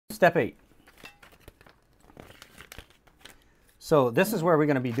Step 8. So this is where we're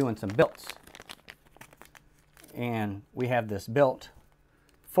going to be doing some belts. And we have this belt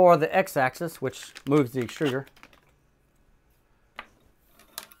for the x-axis, which moves the extruder.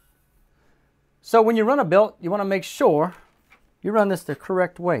 So when you run a belt, you want to make sure you run this the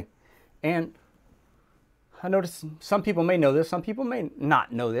correct way. And I noticed some people may know this, some people may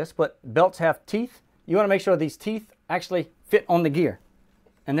not know this, but belts have teeth. You want to make sure these teeth actually fit on the gear.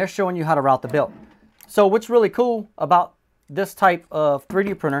 And they're showing you how to route the belt. So what's really cool about this type of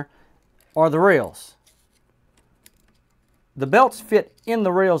 3D printer are the rails. The belts fit in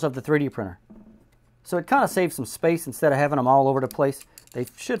the rails of the 3D printer. So it kind of saves some space instead of having them all over the place. They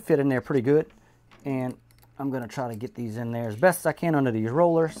should fit in there pretty good. And I'm going to try to get these in there as best as I can under these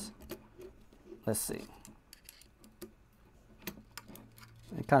rollers. Let's see.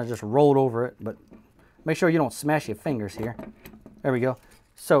 It kind of just rolled over it, but make sure you don't smash your fingers here. There we go.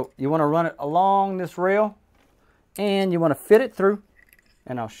 So you want to run it along this rail and you want to fit it through.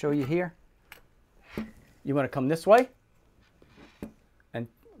 And I'll show you here. You want to come this way and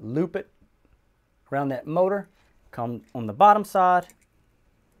loop it around that motor. Come on the bottom side.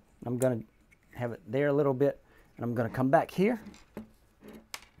 I'm going to have it there a little bit. And I'm going to come back here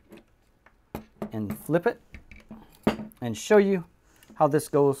and flip it and show you how this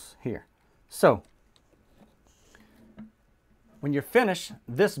goes here. So when you're finished,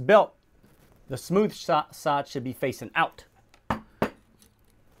 this belt, the smooth side should be facing out.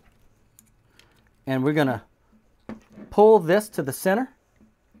 And we're going to pull this to the center,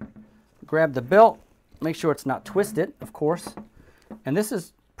 grab the belt, make sure it's not twisted, of course. And this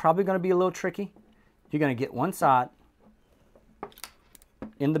is probably going to be a little tricky. You're going to get one side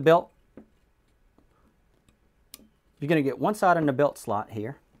in the belt. You're going to get one side in the belt slot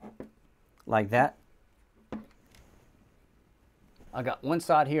here, like that. I got one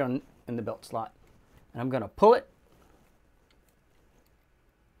side here in the belt slot. And I'm going to pull it.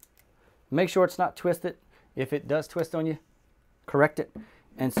 Make sure it's not twisted. If it does twist on you, correct it.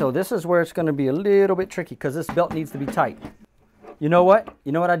 And so this is where it's going to be a little bit tricky because this belt needs to be tight. You know what?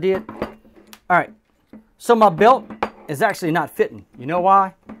 You know what I did? All right. So my belt is actually not fitting. You know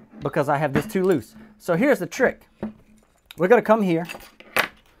why? Because I have this too loose. So here's the trick. We're going to come here.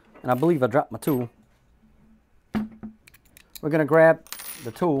 And I believe I dropped my tool. We're going to grab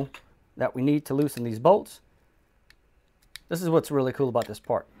the tool that we need to loosen these bolts. This is what's really cool about this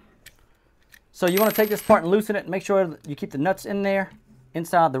part. So you want to take this part and loosen it and make sure you keep the nuts in there,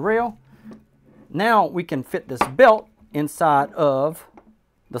 inside the rail. Now we can fit this belt inside of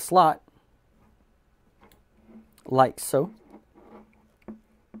the slot, like so.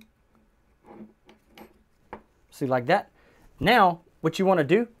 See, like that. Now what you want to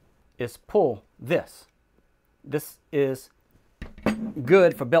do is pull this. This is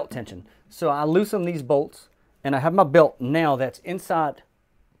good for belt tension. So I loosen these bolts and I have my belt now that's inside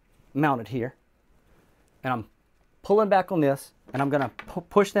mounted here. And I'm pulling back on this and I'm going to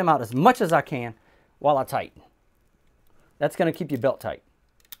push them out as much as I can while I tighten. That's going to keep your belt tight.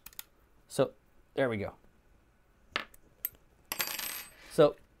 So there we go.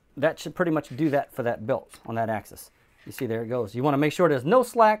 So that should pretty much do that for that belt on that axis. You see, there it goes. You want to make sure there's no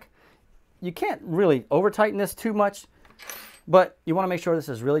slack. You can't really over tighten this too much, but you want to make sure this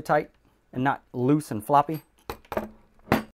is really tight and not loose and floppy.